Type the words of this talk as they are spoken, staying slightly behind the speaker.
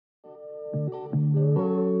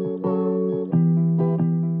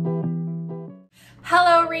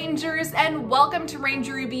Hello Rangers, and welcome to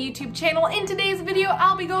Ranger Ruby YouTube channel. In today's video,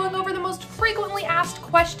 I'll be going over the most frequently asked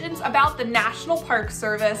questions about the National Park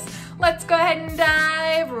Service. Let's go ahead and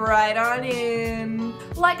dive right on in.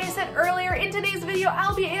 Like I said earlier, in today's video,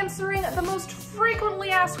 I'll be answering the most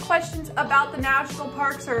frequently asked questions about the National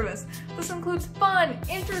Park Service. This includes fun,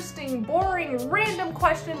 interesting, boring, random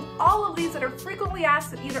questions, all of these that are frequently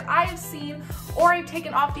asked that either I have seen or I've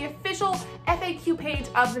taken off the official FAQ page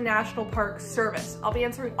of the National Park Service. I'll be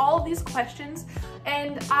answering all of these questions,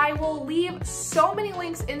 and I will leave so many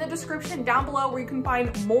links in the description down below where you can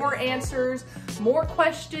find more answers, more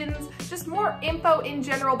questions, just more info in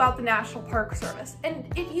general about the National Park Service. And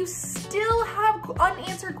if you still have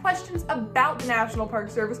unanswered questions about the National Park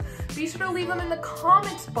Service, be sure to leave them in the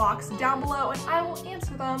comments box down below and I will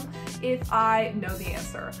answer them if I know the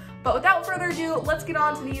answer. But without further ado, let's get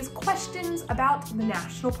on to these questions about the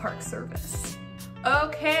National Park Service.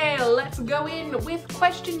 Okay, let's go in with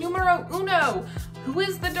question numero uno. Who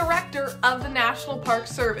is the director of the National Park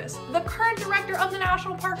Service? The current director of the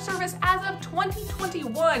National Park Service as of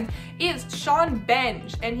 2021 is Sean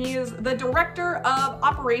Benge, and he is the director of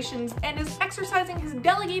operations and is exercising his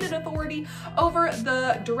delegated authority over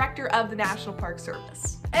the director of the National Park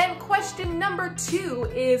Service. And question number two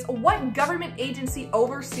is, what government agency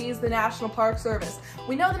oversees the National Park Service?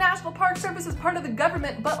 We know the National Park Service is part of the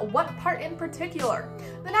government, but what part in particular?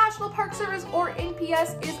 The National Park Service, or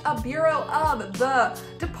NPS, is a bureau of the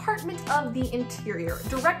Department of the Interior.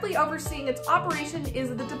 Directly overseeing its operation is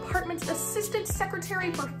the department's Assistant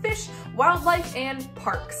Secretary for Fish, Wildlife, and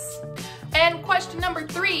Parks. And question number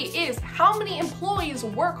three is, how many employees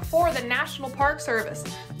work for the National Park Service?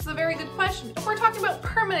 This is a very good question. If we're talking about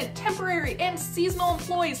permanent, temporary, and seasonal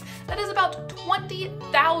employees, that is about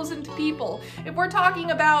 20,000 people. If we're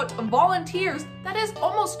talking about volunteers, that is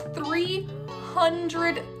almost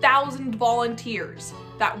 300,000 volunteers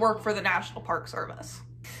that work for the National Park Service.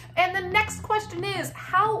 And the next question is,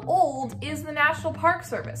 how old is the National Park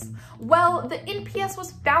Service? Well, the NPS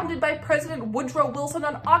was founded by President Woodrow Wilson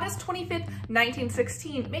on August 25th,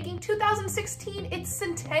 1916, making 2016 its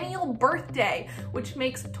centennial birthday, which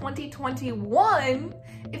makes 2021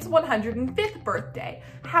 its 105th birthday.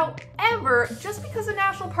 However, just because the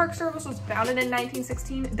National Park Service was founded in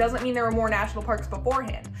 1916 doesn't mean there were more national parks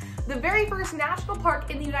beforehand. The very first national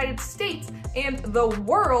park in the United States and the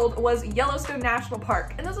world was Yellowstone National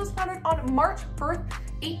Park, and this was founded on March 1st,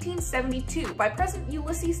 1872 by President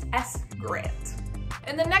Ulysses S. Grant.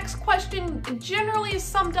 And the next question generally is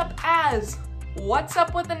summed up as, what's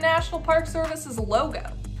up with the National Park Service's logo?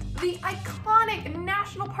 The iconic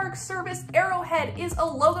National Park Service arrowhead is a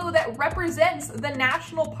logo that represents the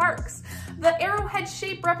national parks. The arrowhead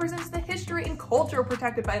shape represents the history and culture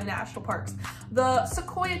protected by the national parks. The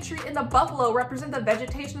sequoia tree and the buffalo represent the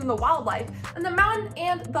vegetation and the wildlife, and the mountain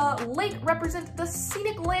and the lake represent the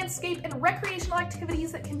scenic landscape and recreational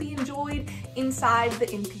activities that can be enjoyed inside the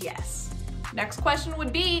NPS. Next question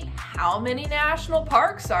would be, how many national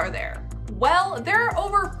parks are there? Well, there are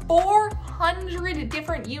over 400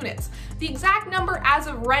 different units. The exact number as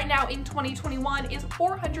of right now in 2021 is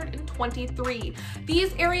 423.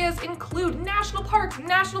 These areas include national parks,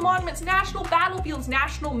 national monuments, national battlefields,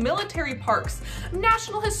 national military parks,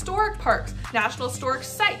 national historic parks, national historic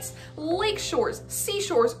sites, lake shores,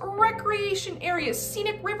 seashores, recreation areas,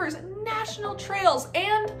 scenic rivers, national trails,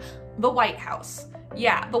 and the White House.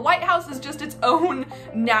 Yeah, the White House is just its own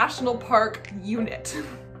national park unit.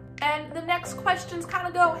 And the next questions kind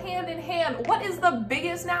of go hand in hand. What is the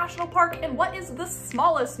biggest national park and what is the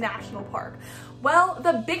smallest national park? Well,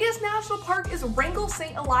 the biggest national park is Wrangell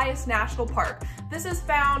St. Elias National Park. This is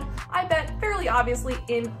found, I bet, fairly obviously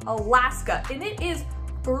in Alaska, and it is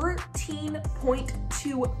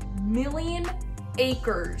 13.2 million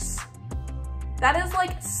acres. That is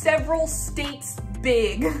like several states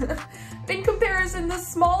big. In comparison, the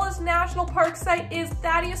smallest national park site is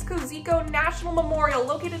Thaddeus Kozico National Memorial,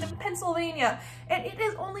 located in Pennsylvania, and it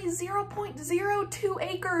is only 0.02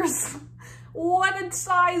 acres. What a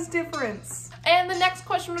size difference. And the next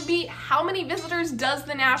question would be, how many visitors does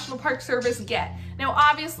the National Park Service get? Now,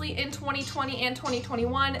 obviously in 2020 and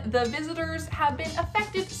 2021, the visitors have been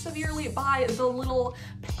affected severely by the little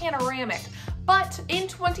panoramic. But in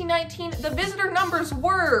 2019, the visitor numbers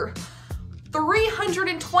were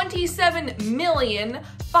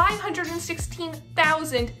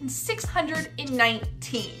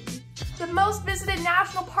 327,516,619. The most visited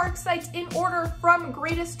national park sites in order from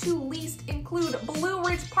greatest to least include Blue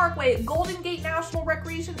Ridge Parkway, Golden Gate National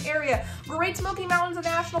Recreation Area, Great Smoky Mountains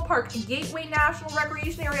National Park, Gateway National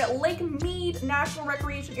Recreation Area, Lake Mead National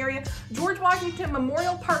Recreation Area, George Washington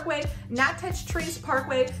Memorial Parkway, Natchez Trace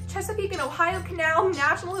Parkway, Chesapeake and Ohio Canal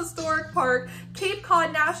National Historic Park, Cape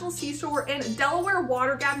Cod National Seashore, and Delaware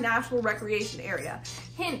Water Gap National Recreation Area.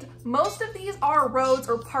 Hint, most of these are roads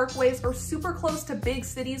or parkways or super close to big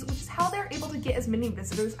cities, which is how they're able to get as many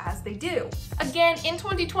visitors as they do. Again, in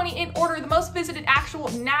 2020 in order, the most visited actual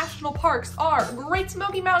national parks are Great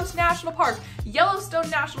Smoky Mountains National Park, Yellowstone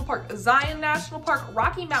National Park, Zion National Park,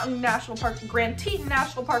 Rocky Mountain National Park, Grand Teton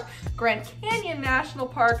National Park, Grand Canyon National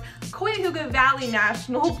Park, Cuyahoga Valley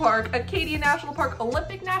National Park, Acadia National Park,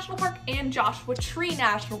 Olympic National Park, and Joshua Tree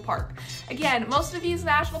National Park. Again, most of these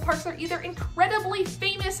national parks are either incredibly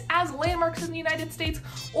famous as landmarks in the United States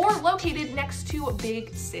or located next to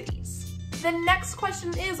big cities. The next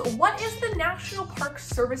question is, what is the National Park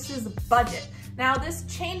Service's budget? Now, this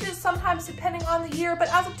changes sometimes depending on the year,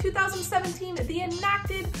 but as of 2017, the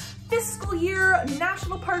enacted fiscal year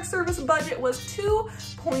National Park Service budget was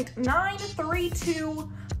 $2.932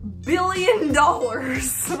 billion.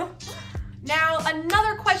 Now,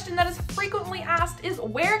 another question that is frequently asked is,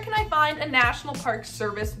 where can I find a National Park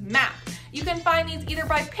Service map? You can find these either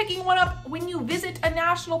by picking one up when you visit a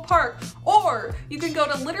national park, or you can go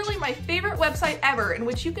to literally my favorite website ever, in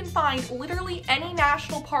which you can find literally any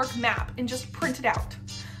national park map and just print it out.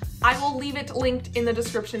 I will leave it linked in the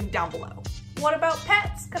description down below. What about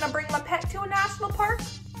pets? Can I bring my pet to a national park?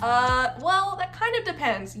 Well, that kind of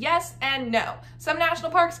depends. Yes and no. Some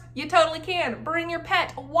national parks, you totally can. Bring your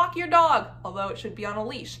pet, walk your dog, although it should be on a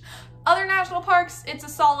leash. Other national parks, it's a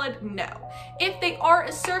solid no. If they are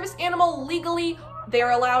a service animal legally, they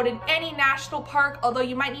are allowed in any national park, although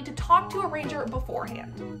you might need to talk to a ranger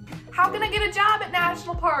beforehand. How can I get a job at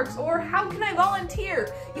national parks, or how can I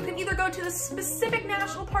volunteer? You can either go to the specific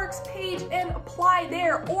national parks page and apply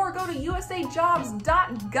there, or go to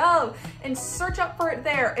usajobs.gov and search up for it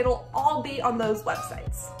there. It'll all be on those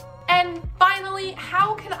websites. And finally,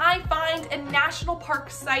 how can I find a national park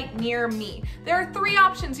site near me? There are three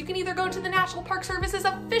options. You can either go to the National Park Service's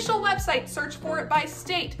official website, search for it by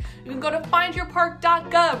state. You can go to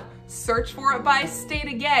findyourpark.gov, search for it by state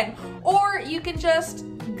again, or you can just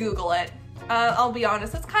Google it. I'll be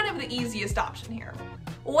honest, that's kind of the easiest option here.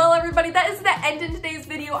 Well, everybody, that is the end of today's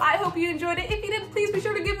video. I hope you enjoyed it. If you did, please be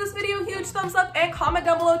sure to give this video a huge thumbs up and comment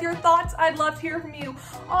down below with your thoughts. I'd love to hear from you.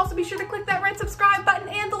 Also, be sure to click that red subscribe button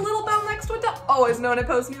and the little bell next to it to always know when I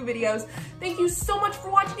post new videos. Thank you so much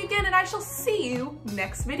for watching again, and I shall see you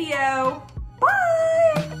next video.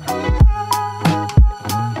 Bye!